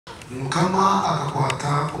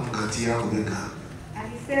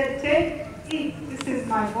And he said, take, eat, this is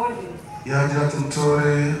my body.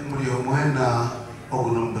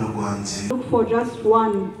 Look for just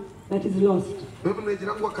one that is lost.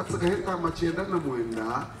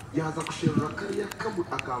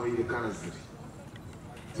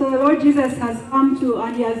 So the Lord Jesus has come to,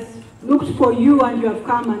 and he has looked for you, and you have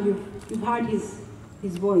come and you've heard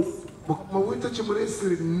his voice.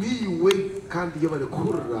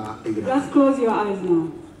 Just close your eyes now.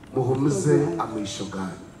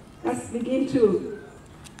 Let's begin to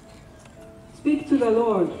speak to the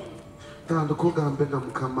Lord.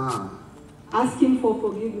 Ask him for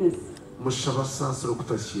forgiveness.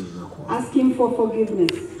 Ask him for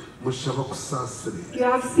forgiveness. You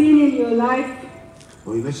have seen in your life,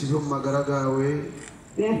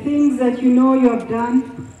 there are things that you know you have done.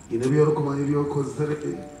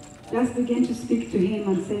 Just begin to speak to him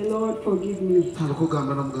and say, Lord, forgive me.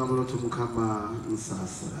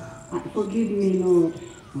 Forgive me, Lord.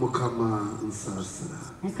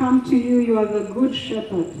 I come to you, you are the good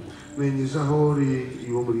shepherd.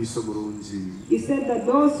 You said that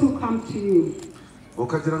those who come to you,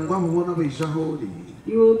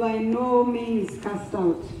 you will by no means cast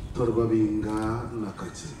out.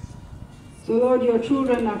 So Lord, your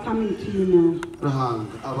children are coming to you now.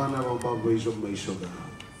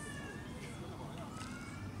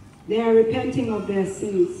 They are repenting of their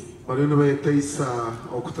sins.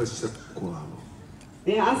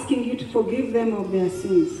 They are asking you to forgive them of their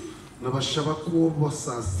sins.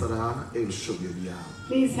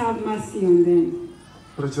 Please have mercy on them.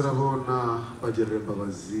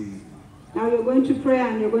 Now you're going to pray,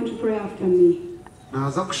 and you're going to pray after me.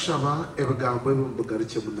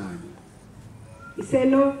 You say,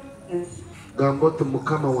 Lord,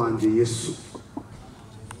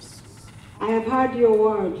 I have heard your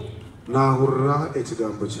word.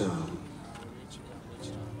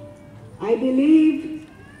 I believe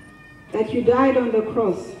that you died on the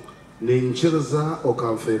cross.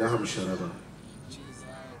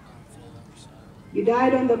 You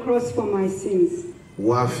died on the cross for my sins.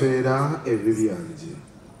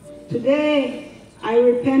 Today, I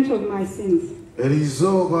repent of my sins.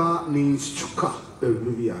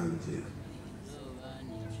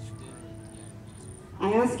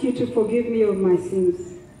 I ask you to forgive me of my sins.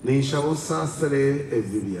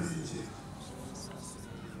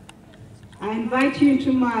 I invite you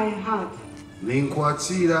into my heart.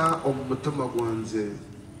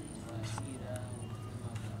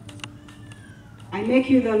 I make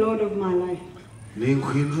you the Lord of my life.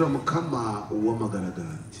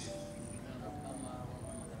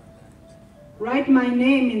 Write my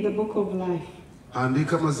name in the book of life.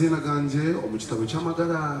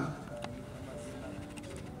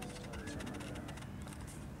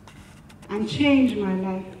 And change my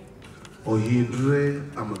life.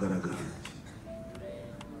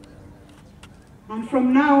 And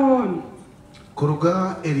from now on,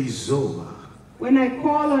 when I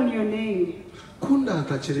call on your name,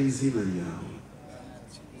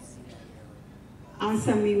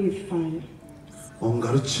 answer me with fire.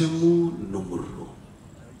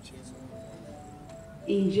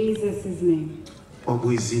 In Jesus' name.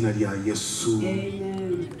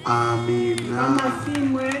 Amen. Amen.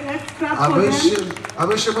 Let's clap for them.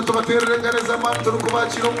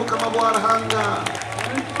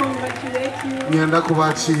 Congratulate you.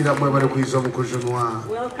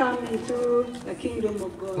 Welcome into the kingdom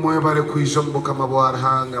of God.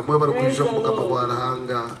 Praise the Lord.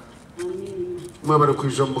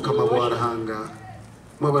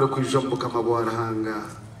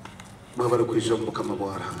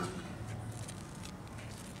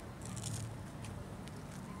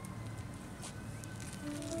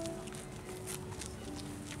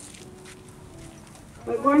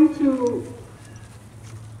 We're going to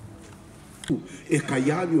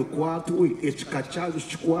ekayanyu kwatwe ekikachanyu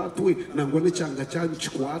chikwatwe nangone changa chanyu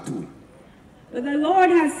chikwatwe. But the Lord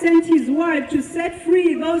has sent his word to set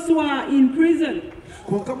free those who are in prison.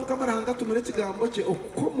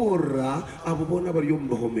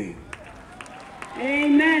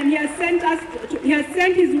 Amen. He has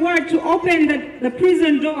sent his word to open the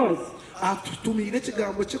prison doors.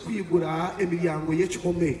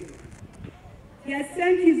 He has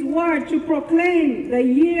sent his word to proclaim the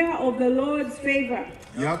year of the Lord's favor.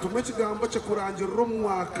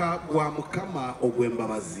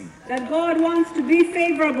 That God wants to be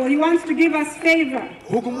favorable. He wants to give us favor.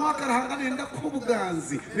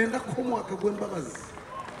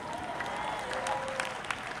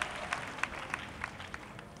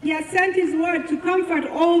 He has sent his word to comfort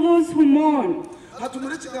all those who mourn.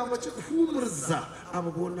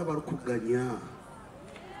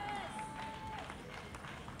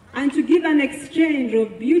 and to give an exchange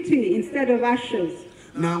of beauty instead of ashes.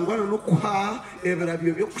 nangwana no kuha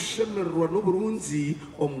ebirabyo byo kushemererwa n'oburungi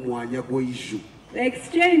omu mwanya gw'eiju. The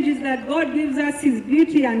exchange is that God gives us his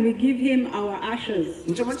beauty and we give him our ashes.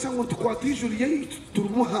 njema cyangwa tukwata iju ryaitu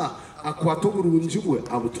turumuha akwata oburungi bwe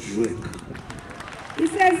abutujweka. He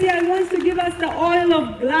says here he wants to give us the oil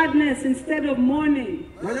of gladness instead of mourning.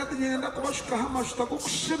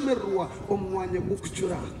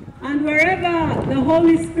 And wherever the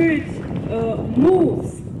Holy Spirit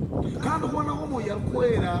moves,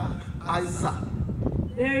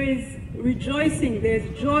 there is rejoicing, there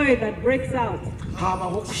is joy that breaks out.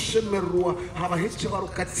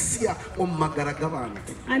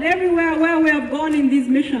 And everywhere where we have gone in these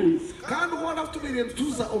missions,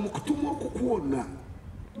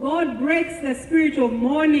 God breaks the spirit of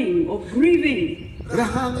mourning, of grieving.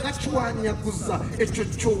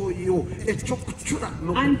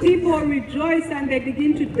 And people rejoice and they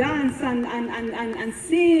begin to dance and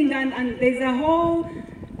sing and there's a whole,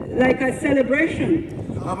 like a celebration.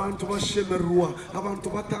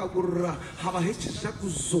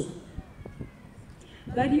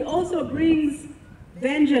 But he also brings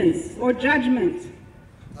vengeance or judgment.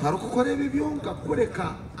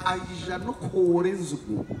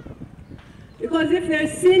 Because if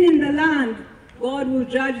there's sin in the land, God will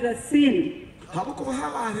judge the sin.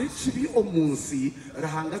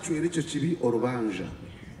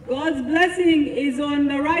 God's blessing is on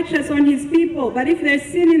the righteous, on his people. But if there's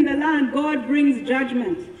sin in the land, God brings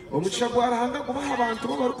judgment. And so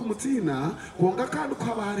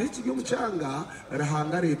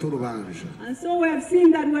we have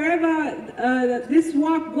seen that wherever this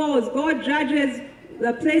work goes, God judges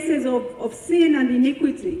the places of sin and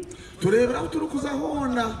iniquity. So if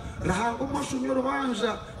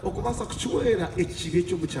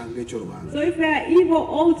there are evil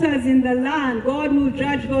altars in the land, God will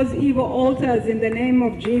judge those evil altars in the name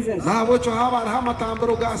of Jesus. So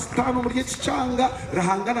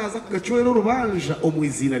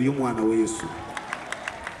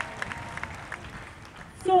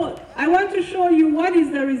I want to show you what is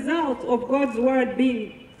the result of God's word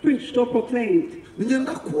being preached or proclaimed.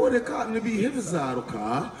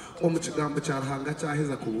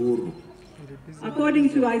 According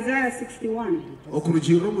to Isaiah 61.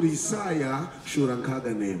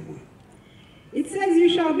 It says, you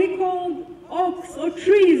shall be called oaks or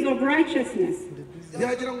trees of righteousness.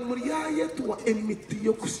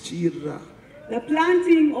 The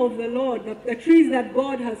planting of the Lord, the trees that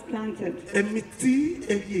God has planted.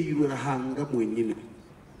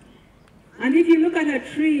 And if you look at a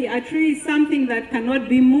tree is something that cannot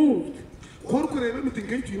be moved.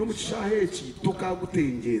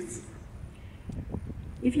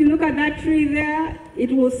 If you look at that tree there,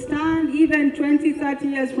 it will stand even 20, 30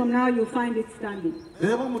 years from now, you'll find it standing.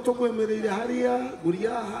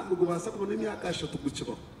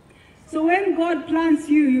 So when God plants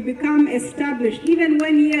you, you become established. Even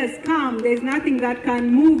when years come, there's nothing that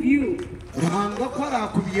can move you.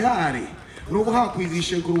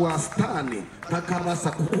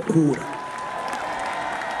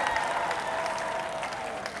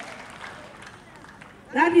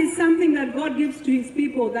 That is something that God gives to his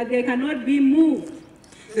people, that they cannot be moved.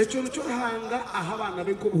 It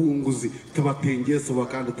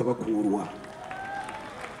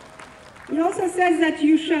also says that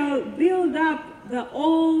you shall build up the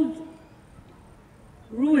old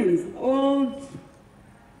ruins, old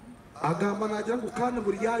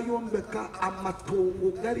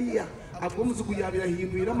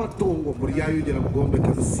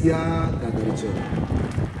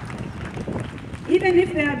even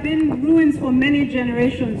if there have been ruins for many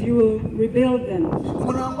generations, you will rebuild them.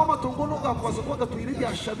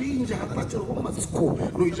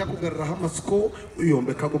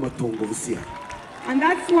 And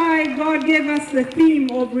that's why God gave us the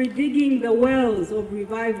theme of redigging the wells of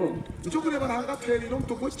revival.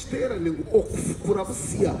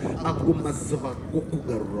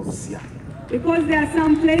 Because there are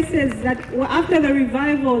some places that after the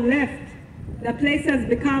revival left, the place has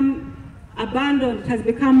become abandoned, has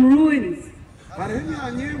become ruins.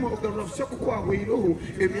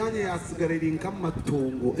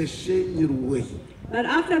 But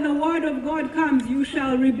after the word of God comes, you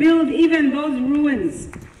shall rebuild even those ruins.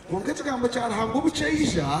 It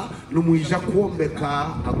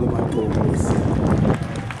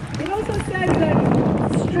also says that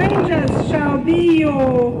strangers shall be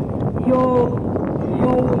your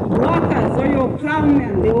workers or your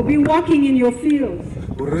plowmen. They will be walking in your fields.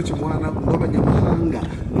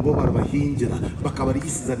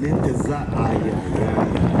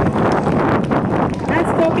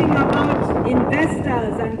 That's talking about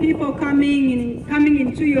investors and people coming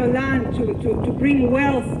into your land to bring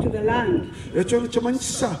wealth to the land. Echo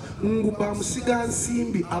chamanyisa nguba musiga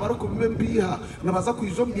nsimbi abaruko bibembiha nabaza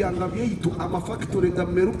kuizo mbyanga byeitu ama factory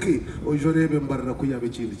gameruke ojorebe mbarira kuyabe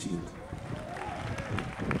kindi kindi.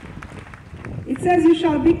 It says you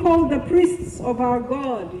shall be called the priests of our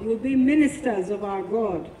God. You will be ministers of our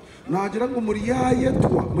God. Nagira ngo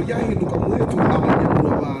muriyahinduka mwetu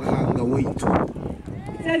abanyamura barahanga weitu.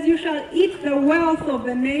 It says you shall eat the wealth of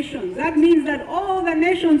the nations. That means that all the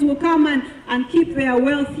nations will come and keep their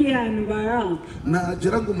wealth here in Mbarara.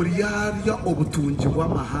 Nagira ngo muriyarya obutunji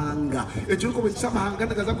bw'amahanga. Ekyo ko bita amahanga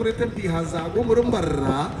ndagaza kurete mbihaza ngo muri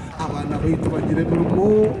Mbarara abana baitu bagire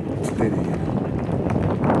mirimo tuterera.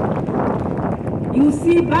 You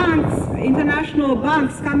see banks, international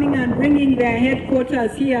banks coming and bringing their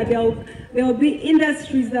headquarters here. There'll be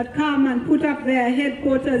industries that come and put up their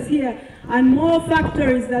headquarters here, and more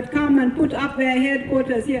factories that come and put up their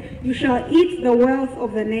headquarters here. You shall eat the wealth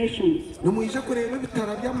of the nations.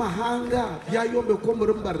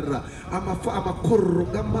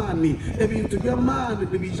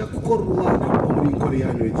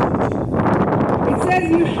 It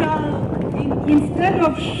says you shall, instead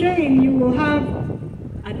of shame, you will have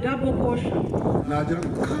a double portion.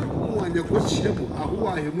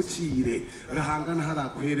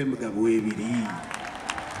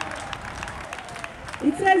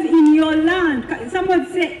 It says in your land. Someone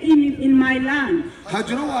say in my land.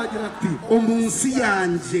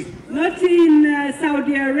 Not in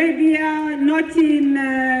Saudi Arabia, not in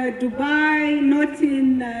Dubai, not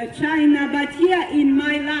in China, but here in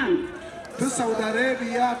my land. To Saudi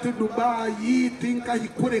Arabia, to Dubai, tinka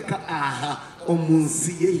hikureka aha.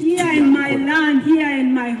 Here in my land, here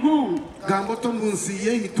in my home, I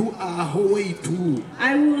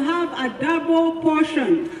will have a double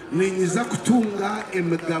portion.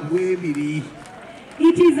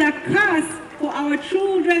 It is a curse for our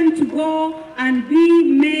children to go and be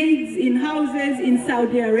maids in houses in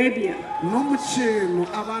Saudi Arabia.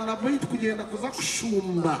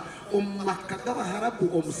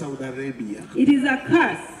 It is a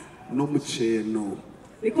curse.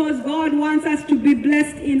 Because God wants us to be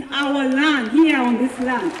blessed in our land, here on this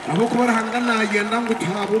land.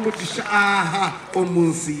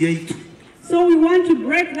 So we want to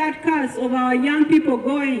break that curse of our young people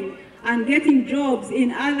going and getting jobs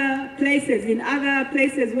in other places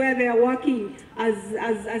where they are working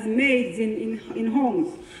as maids in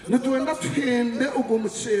homes.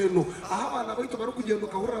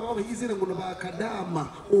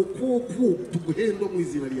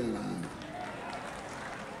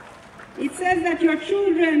 It says that your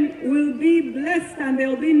children will be blessed and they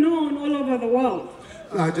will be known all over the world.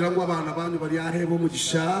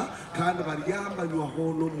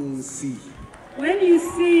 When you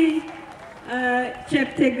see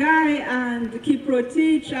Cheptegei and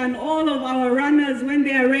Pr.Patience and all of our runners when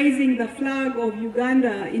they are raising the flag of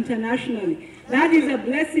Uganda internationally, that is a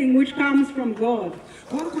blessing which comes from God.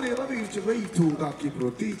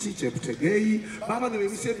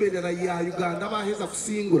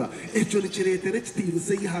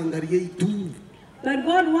 But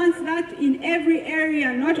God wants that in every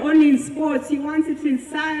area, not only in sports. He wants it in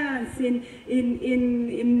science, in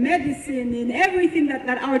medicine, in everything that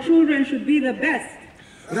our children should be the best.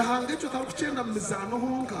 The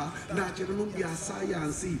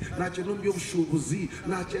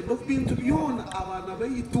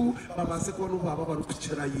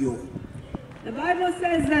Bible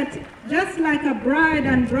says that just like a bride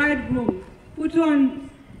and bridegroom put on,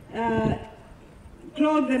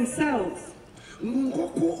 clothe themselves,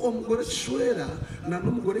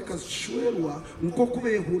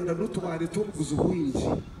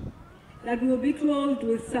 that will be clothed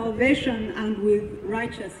with salvation and with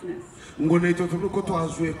righteousness.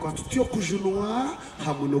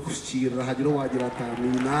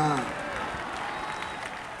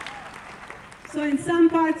 So in some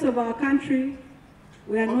parts of our country,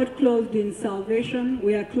 we are not clothed in salvation,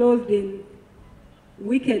 we are clothed in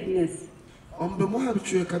wickedness. And we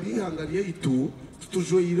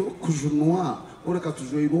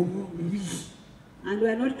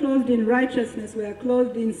are not clothed in righteousness, we are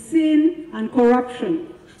clothed in sin and corruption.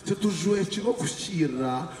 But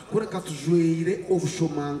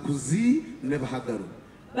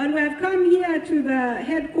we have come here to the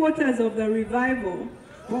headquarters of the revival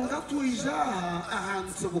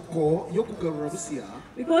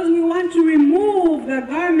because we want to remove the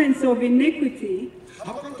garments of iniquity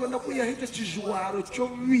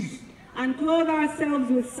and clothe ourselves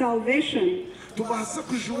with salvation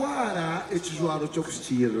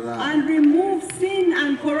and remove sin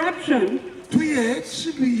and corruption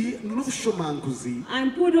n'ubushomanguzi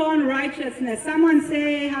and put on righteousness. Someone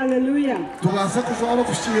say hallelujah. tubaze kushobora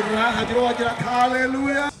gushira hagira wagira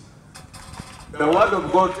hallelujah. The word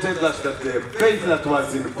of God tells us that the faith that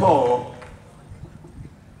was in Paul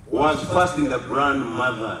was first in the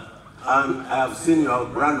grandmother. And I have seen your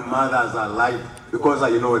grandmothers alive because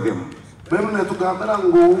I know them. Bemwe tugambira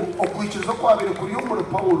ngo okwikiza kwabire kuri yo muri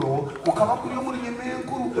Paulo ukaba kuri yo muri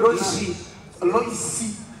nyemenkuru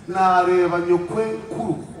Loisi na reba nyokwe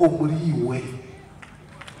nkuru omuriwe.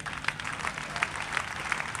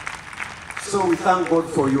 So we thank God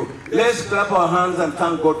for you. Let's clap our hands and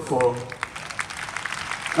thank God for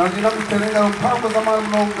Nandira kutenga mpango za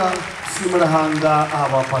manonga simura hanga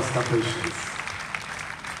aba Pastor Patience.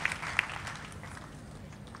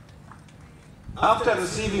 after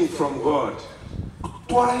receiving from God,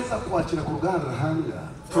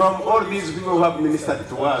 from all these people who have ministered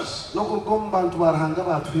to us, we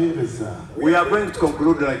are going to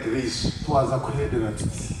conclude like this.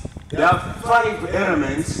 There are 5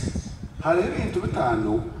 elements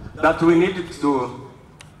that we need to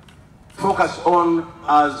focus on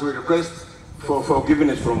as we request for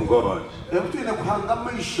forgiveness from God.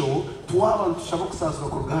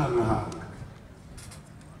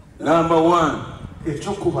 Number 1,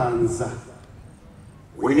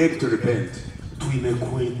 we need to repent.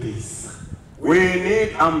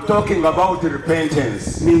 I'm talking about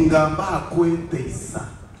repentance. And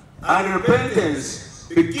repentance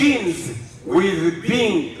begins with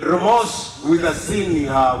being remorse with the sin you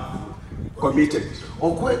have committed.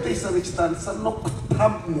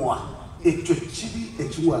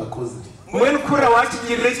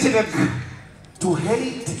 To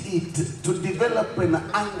hate it, to develop an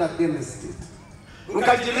anger against it.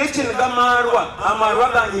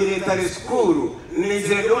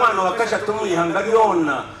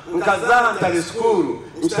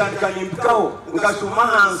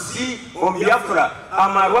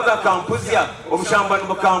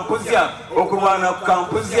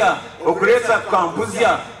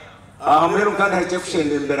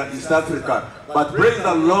 East Africa. But praise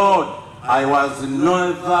the Lord, I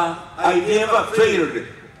never failed.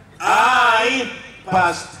 I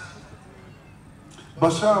passed.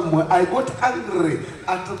 Basham, I got angry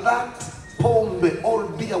at that pombe or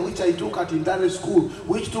beer which I took at Indane school,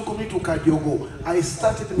 which took me to Kadiogo. I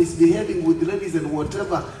started misbehaving with ladies and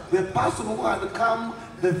whatever. The person who had come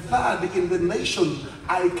the third in the nation,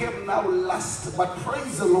 I came now last. But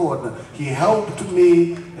praise the Lord, He helped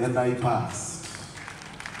me and I passed.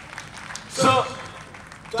 So,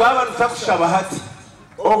 Taban Sakshabahati,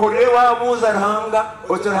 Ohurewa Muzarhanga,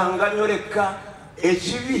 Otarhanga Nureka,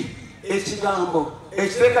 HV, Echigambo,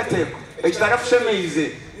 Echtekateko,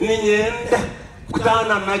 Echtarafshemize, Ninyenda,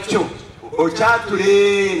 Kutana Nacho,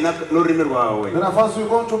 Ochature, Norimerwawe. And as we're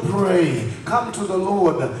going to pray, come to the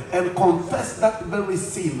Lord and confess that very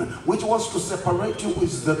sin which wants to separate you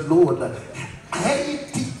with the Lord.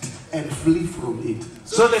 Hate it and flee from it.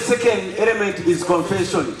 So the second element is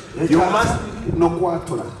confession. You must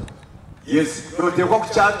yes,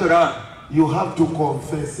 you have to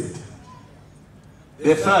confess it.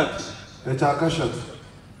 The third,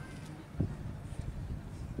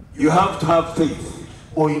 you have to have faith.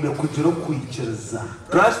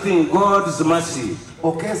 Trusting God's mercy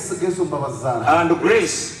and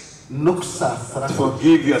grace to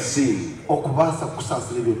forgive your sin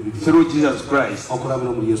through Jesus Christ.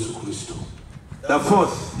 The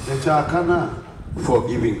fourth,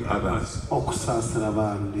 forgiving others. All the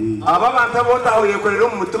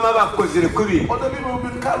people who've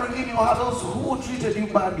been carrying in your heart, those who treated you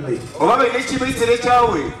badly, whether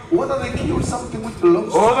they killed something which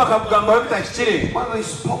belongs to you, whether they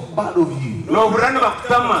spoke bad of you,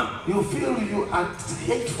 you feel you are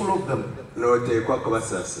hateful of them,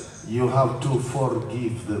 you have to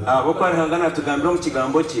forgive them.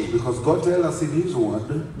 Because God tells us in His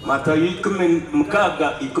word, Matthew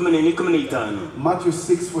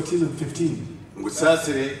 6:14 and 15,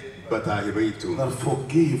 that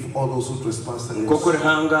forgive all those who trespass against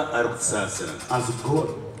us, as God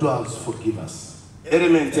does forgive us.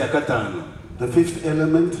 The fifth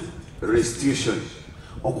element, restitution.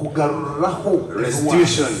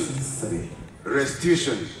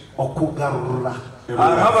 Restitution.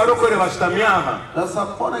 That's a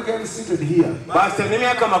born again seated here. 20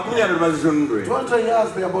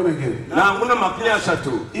 years they are born again.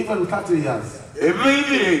 Even 30 years.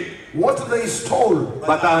 What they stole,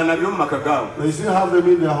 they still have them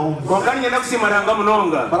in their homes. But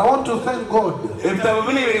I want to thank God.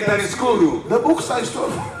 The books I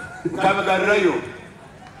stole,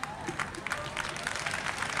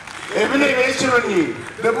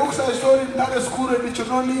 The books I showed in that school in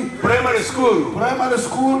Chononi, primary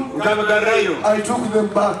school, I took them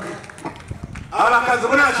back.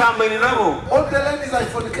 All the ladies I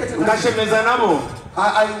fornicated with,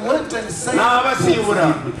 I went and said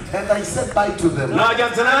and I said bye to them.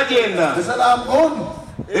 I said, I'm gone.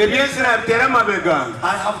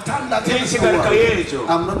 I have done that.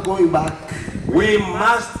 I'm not going back. We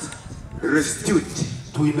must restitute.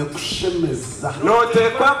 You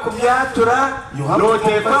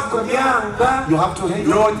have to hate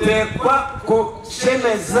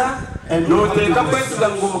and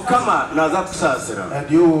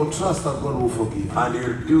you will trust that God will forgive. And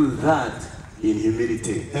you do that in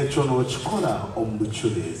humility.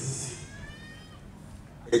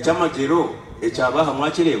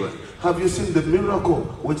 Have you seen the miracle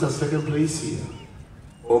which has taken place here?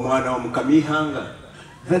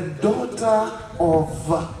 The daughter of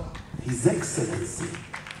His Excellency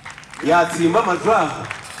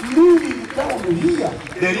kneeling down here.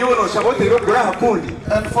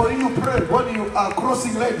 And for you pray when you are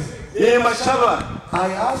crossing legs.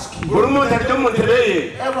 I ask you,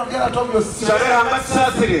 everyone get out of your seat.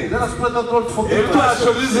 Let us pray that God forgive us.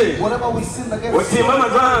 Whatever we sin against you,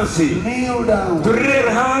 kneel down.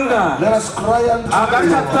 Let us cry unto you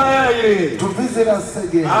to visit us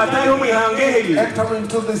again. Enter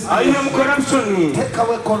into this place. Take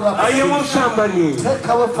away corruption. Take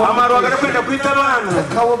away fornication.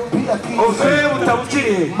 Take away beer.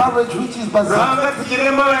 Marriage which is bizarre.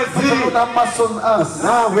 Lord have mercy on us.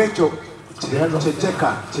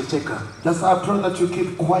 Just I pray that you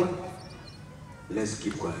keep quiet. Let's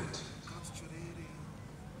keep quiet.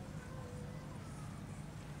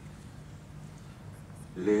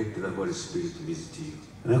 Let the Holy Spirit visit you.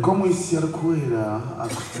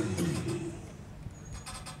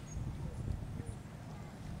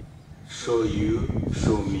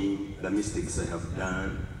 Show me the mistakes I have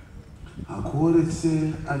done.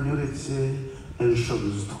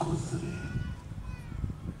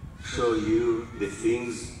 Show you the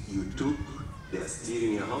things you took, they are still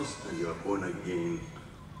in your house and you are born again.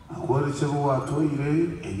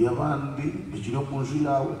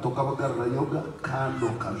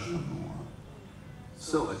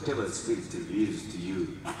 So whatever the Spirit reveals to you,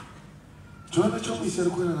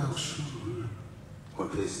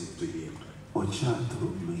 confess it to Him.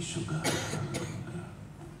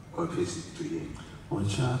 Confess it to Him.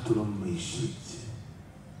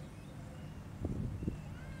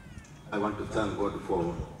 I want to thank God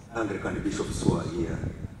for Anglican bishops who are here.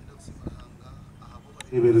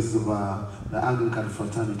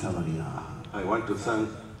 I want to thank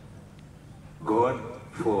God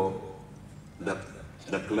for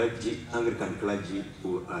the clergy, Anglican clergy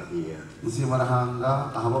who are here.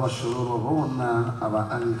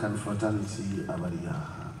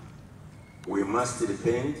 We must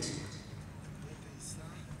repent.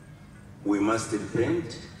 We must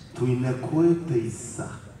repent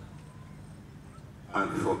and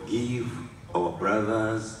forgive our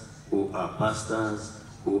brothers who are pastors,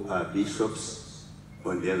 who are bishops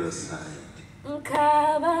on the other side.